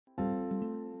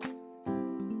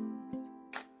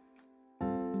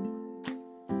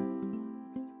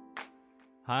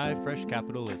Hi, Fresh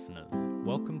Capital listeners.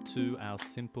 Welcome to our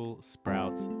Simple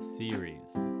Sprouts series.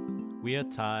 We are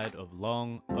tired of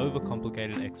long,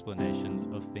 overcomplicated explanations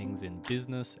of things in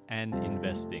business and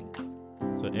investing.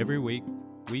 So every week,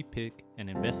 we pick an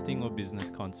investing or business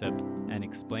concept and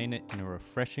explain it in a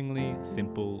refreshingly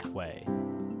simple way.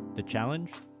 The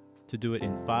challenge? To do it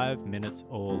in 5 minutes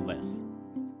or less.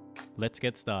 Let's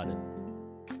get started.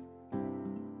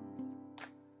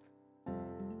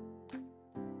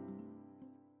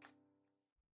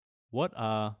 What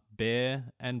are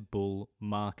bear and bull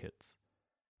markets?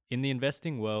 In the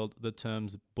investing world, the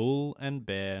terms bull and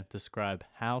bear describe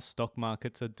how stock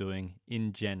markets are doing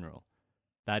in general.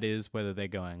 That is, whether they're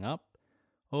going up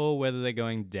or whether they're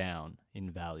going down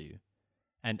in value.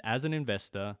 And as an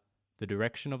investor, the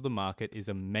direction of the market is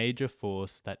a major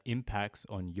force that impacts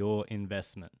on your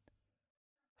investment.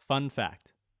 Fun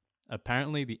fact: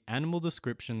 apparently the animal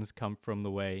descriptions come from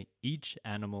the way each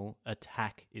animal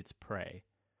attack its prey.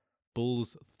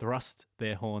 Bulls thrust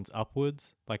their horns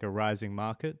upwards like a rising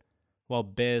market, while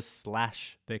bears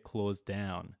slash their claws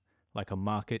down like a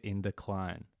market in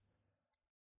decline.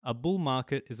 A bull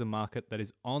market is a market that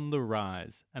is on the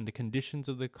rise and the conditions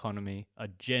of the economy are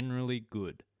generally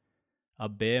good. A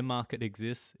bear market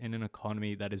exists in an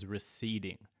economy that is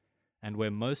receding and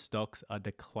where most stocks are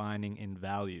declining in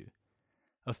value.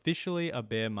 Officially, a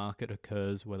bear market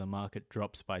occurs where the market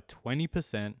drops by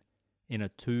 20% in a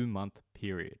 2-month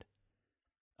period.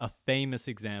 A famous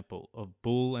example of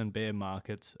bull and bear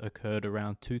markets occurred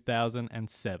around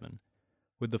 2007,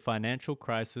 with the financial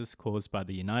crisis caused by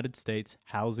the United States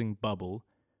housing bubble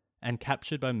and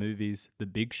captured by movies The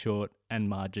Big Short and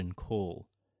Margin Call.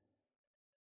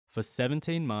 For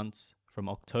 17 months, from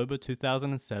October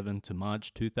 2007 to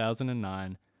March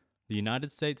 2009, the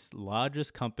United States'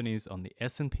 largest companies on the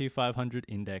S&P 500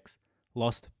 index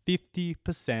lost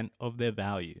 50% of their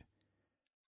value.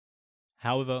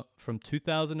 However, from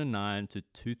 2009 to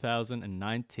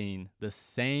 2019, the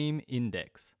same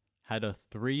index had a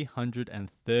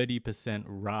 330%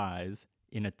 rise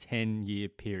in a 10-year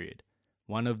period,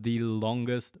 one of the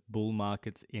longest bull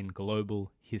markets in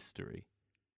global history.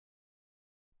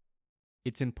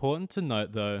 It's important to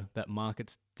note, though, that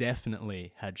markets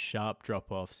definitely had sharp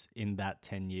drop-offs in that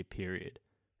 10-year period.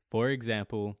 For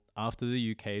example, after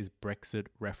the UK's Brexit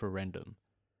referendum.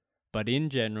 But in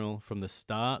general, from the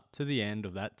start to the end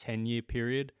of that 10-year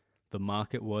period, the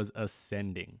market was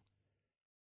ascending.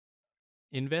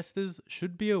 Investors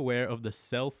should be aware of the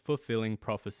self-fulfilling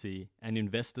prophecy and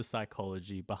investor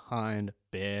psychology behind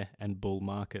bear and bull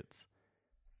markets.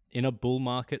 In a bull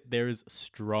market, there is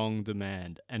strong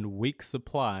demand and weak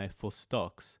supply for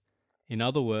stocks. In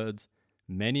other words,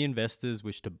 many investors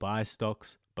wish to buy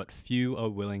stocks, but few are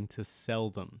willing to sell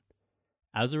them.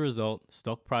 As a result,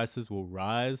 stock prices will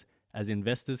rise as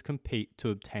investors compete to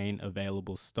obtain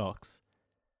available stocks.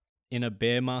 In a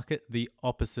bear market, the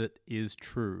opposite is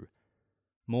true.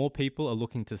 More people are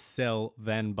looking to sell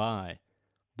than buy.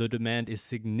 The demand is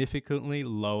significantly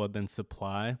lower than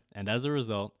supply, and as a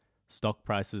result, stock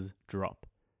prices drop.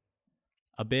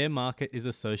 A bear market is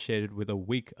associated with a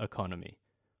weak economy.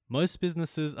 Most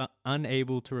businesses are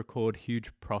unable to record huge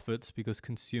profits because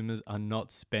consumers are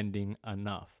not spending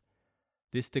enough.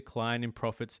 This decline in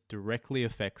profits directly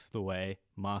affects the way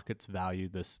markets value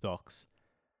the stocks.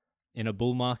 In a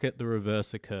bull market, the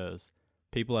reverse occurs.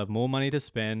 People have more money to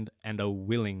spend and are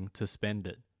willing to spend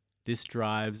it. This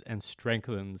drives and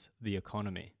strengthens the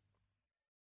economy.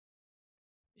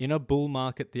 In a bull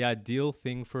market, the ideal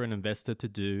thing for an investor to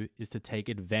do is to take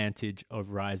advantage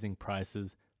of rising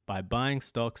prices by buying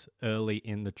stocks early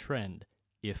in the trend,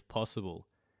 if possible,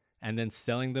 and then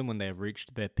selling them when they have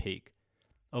reached their peak.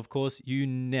 Of course, you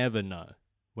never know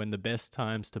when the best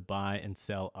times to buy and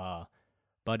sell are,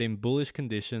 but in bullish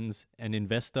conditions, an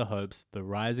investor hopes the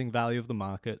rising value of the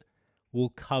market will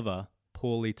cover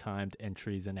poorly timed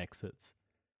entries and exits.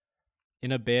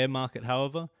 In a bear market,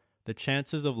 however, the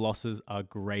chances of losses are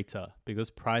greater because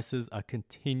prices are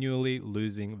continually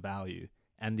losing value,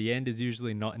 and the end is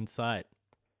usually not in sight.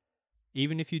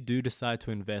 Even if you do decide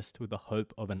to invest with the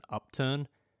hope of an upturn,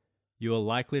 you are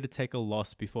likely to take a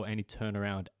loss before any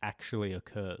turnaround actually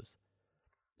occurs.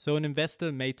 So an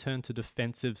investor may turn to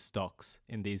defensive stocks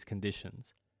in these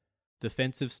conditions.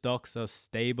 Defensive stocks are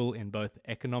stable in both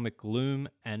economic gloom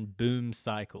and boom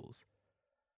cycles.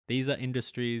 These are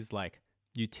industries like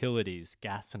utilities,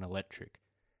 gas and electric,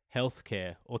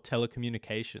 healthcare, or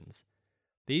telecommunications.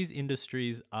 These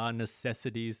industries are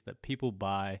necessities that people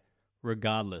buy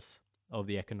regardless of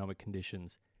the economic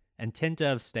conditions and tend to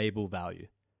have stable value.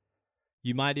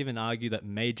 You might even argue that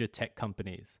major tech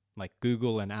companies like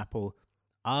Google and Apple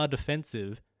are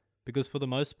defensive because for the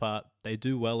most part, they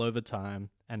do well over time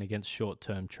and against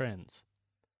short-term trends.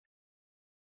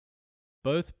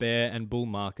 Both bear and bull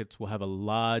markets will have a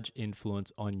large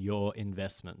influence on your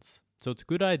investments, so it's a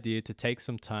good idea to take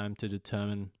some time to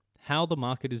determine how the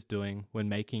market is doing when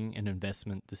making an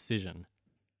investment decision.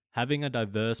 Having a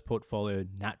diverse portfolio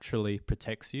naturally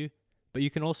protects you, but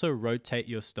you can also rotate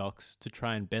your stocks to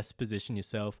try and best position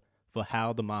yourself for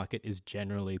how the market is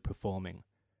generally performing.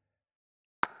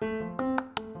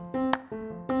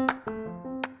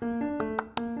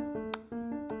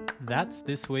 That's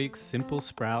this week's Simple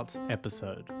Sprouts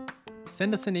episode.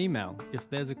 Send us an email if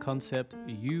there's a concept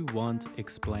you want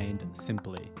explained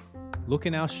simply. Look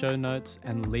in our show notes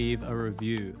and leave a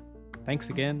review. Thanks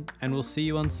again, and we'll see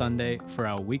you on Sunday for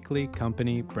our weekly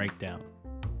company breakdown.